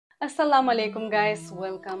Assalamu Alaykum guys,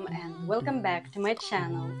 welcome back to my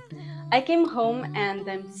channel. I came home and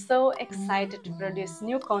I'm so excited to produce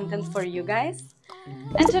new content for you guys.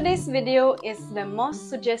 And today's video is the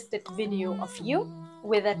most suggested video of you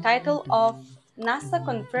with the title of NASA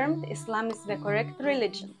confirmed Islam is the correct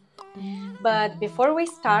religion. But before we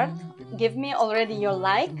start, give me already your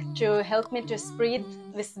like to help me to spread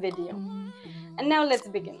this video. And now let's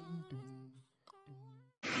begin.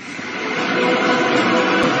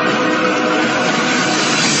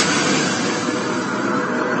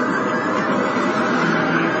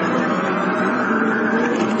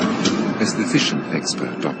 As the vision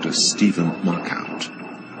expert Dr. Stephen Markout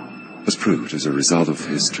has proved as a result of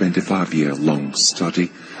his 25-year-long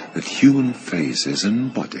study that human faces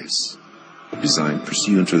and bodies designed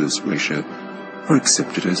pursuant to this ratio are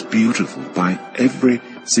accepted as beautiful by every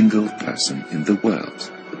single person in the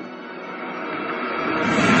world.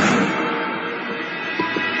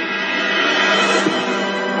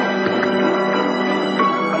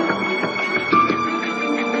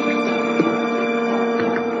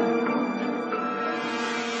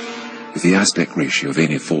 If the aspect ratio of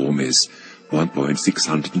any form is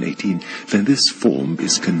 1.618, then this form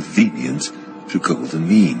is convenient to golden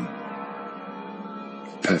mean.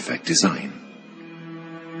 Perfect design.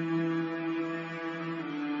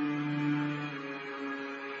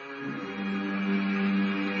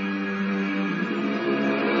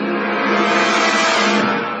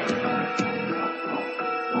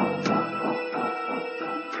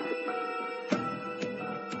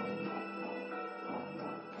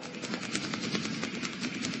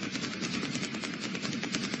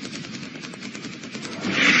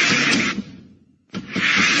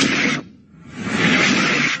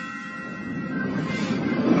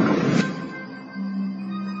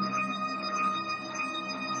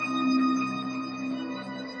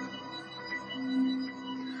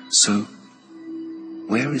 So,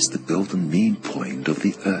 where is the golden mean point of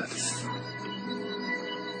the Earth?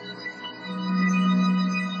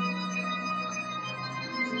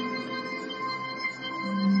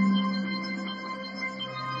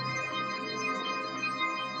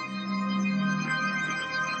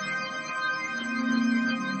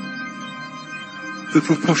 The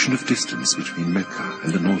proportion of distance between Mecca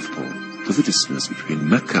and the North Pole to the distance between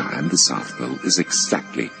Mecca and the South Pole is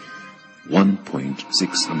exactly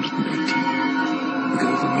 1.618, the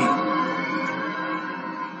golden mean.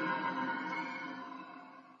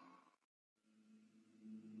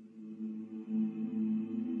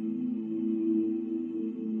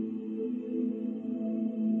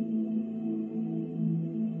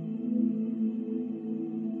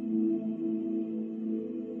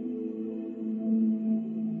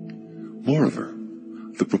 Moreover,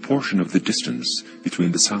 the proportion of the distance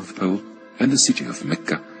between the South Pole and the city of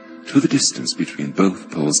Mecca to the distance between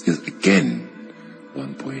both poles is again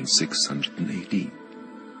 1.618.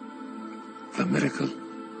 The miracle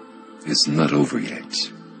is not over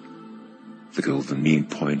yet. The golden mean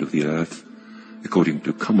point of the Earth, according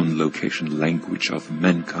to common location language of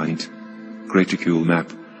mankind, graticule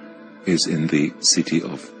map, is in the city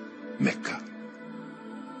of Mecca.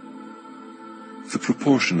 The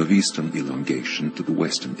proportion of eastern elongation to the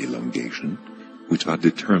western elongation, which are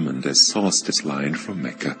determined as solstice line from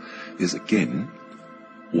Mecca, is again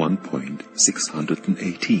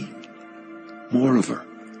 1.618. Moreover,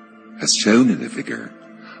 as shown in the figure,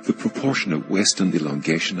 the proportion of western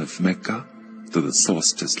elongation of Mecca to the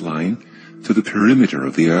solstice line to the perimeter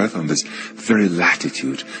of the Earth on this very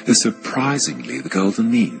latitude is surprisingly the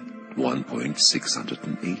golden mean,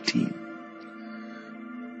 1.618.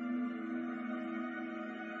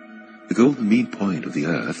 The golden mean point of the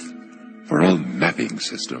Earth for all mapping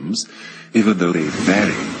systems, even though they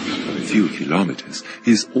vary a few kilometers,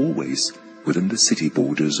 is always within the city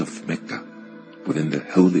borders of Mecca, within the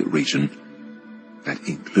holy region that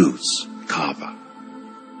includes Kaaba.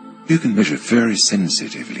 You can measure very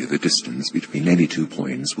sensitively the distance between any 2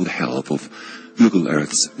 points with help of Google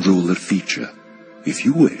Earth's ruler feature. If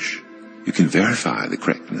you wish, you can verify the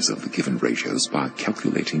correctness of the given ratios by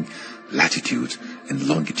calculating latitude and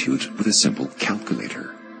longitude with a simple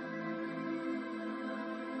calculator.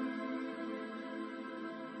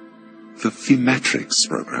 The Thematrix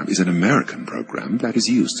program is an American program that is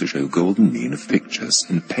used to show golden mean of pictures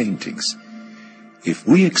and paintings. If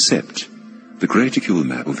we accept the graticule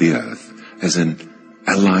map of the Earth as an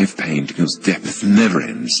alive painting whose depth never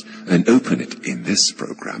ends and open it in this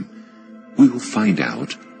program, we will find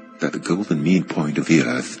out that the golden mean point of the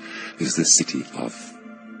Earth is the city of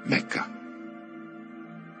Mecca.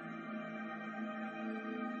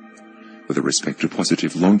 With respect to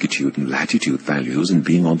positive longitude and latitude values and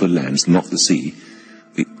being on the land, not the sea,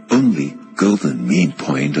 the only only golden mean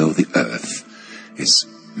point of the earth is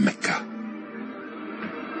Mecca.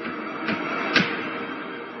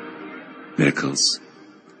 Miracles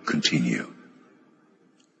continue.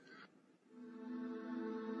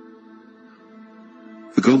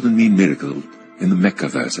 The golden mean miracle in the Mecca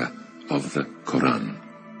verse of the Quran.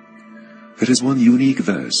 There is one unique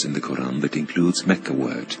verse in the Quran that includes Mecca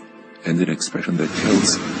word and an expression that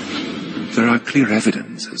tells there are clear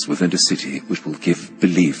evidences within the city which will give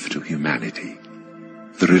belief to humanity.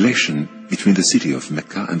 The relation between the city of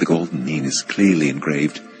Mecca and the golden mean is clearly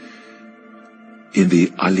engraved in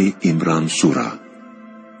the Ali Imran Surah,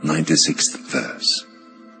 96th verse.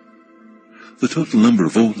 The total number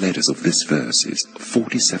of all letters of this verse is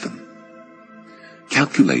 47.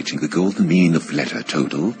 Calculating the golden mean of letter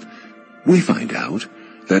total, we find out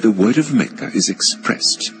that the word of Mecca is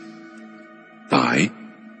expressed by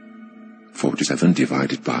 47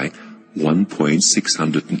 divided by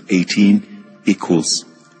 1.618 equals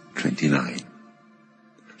 29.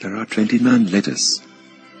 There are 29 letters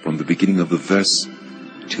from the beginning of the verse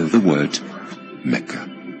till the word Mecca.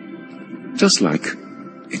 Just like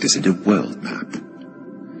it is in a world map.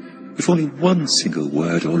 If only one single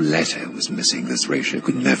word or letter was missing, this ratio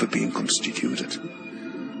could never be constituted.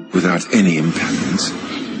 Without any impairment,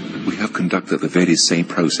 we have conducted the very same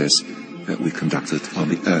process that we conducted on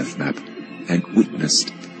the earth map and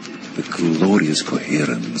witnessed the glorious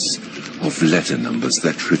coherence of letter numbers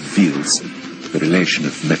that reveals the relation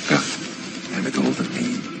of Mecca and the golden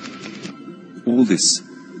mean. All this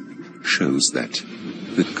shows that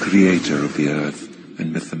the creator of the earth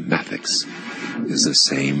and mathematics is the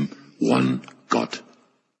same one God.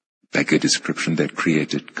 Like a description that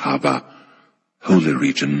created Kaaba, holy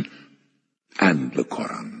region, and the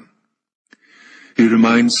Quran. He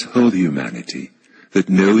reminds whole humanity that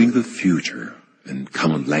knowing the future and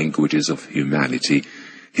common languages of humanity,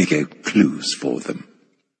 he gave clues for them.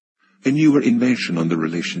 A newer invention on the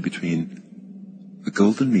relation between the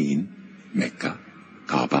golden mean, Mecca,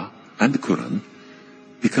 Kaaba, and the Quran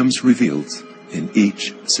becomes revealed in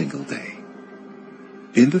each single day.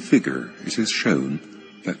 In the figure, it is shown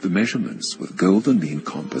that the measurements with golden mean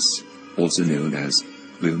compass, also known as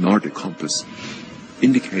Leonardo compass,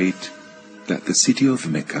 indicate that the city of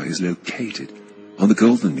Mecca is located on the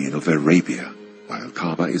golden mean of Arabia, while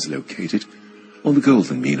Kaaba is located on the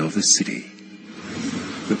golden mean of the city.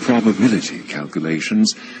 The probability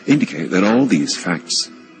calculations indicate that all these facts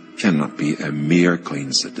cannot be a mere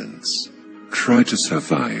coincidence. Try to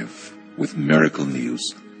survive with miracle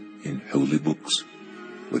news in holy books,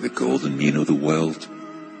 with the golden mean of the world,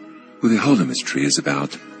 with the holy mysteries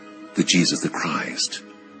about the Jesus the Christ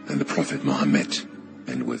and the Prophet Muhammad,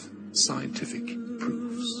 and with scientific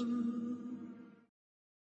proofs.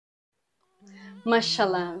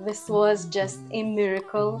 Mashallah, this was just a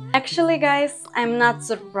miracle. Actually guys, I'm not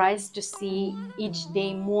surprised to see each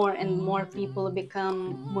day more and more people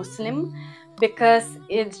become Muslim, because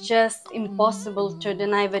it's just impossible to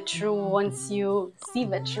deny the truth once you see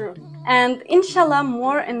the truth. And inshallah,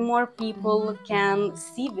 more and more people can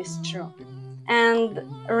see this truth. And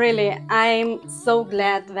really, I'm so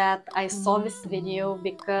glad that I saw this video,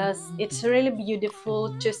 because it's really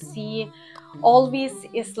beautiful to see all these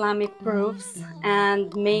Islamic proofs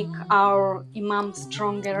and make our Imam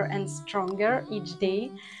stronger and stronger each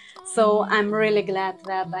day. So I'm really glad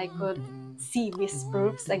that I could see these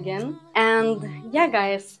proofs again. And yeah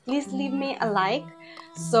guys, please leave me a like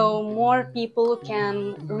so more people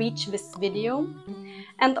can reach this video.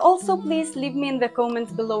 And also please leave me in the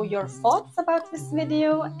comments below your thoughts about this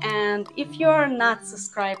video, and if you are not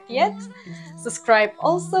subscribed yet, subscribe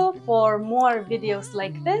also for more videos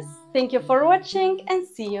like this. Thank you for watching and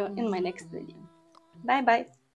see you in my next video. Bye bye.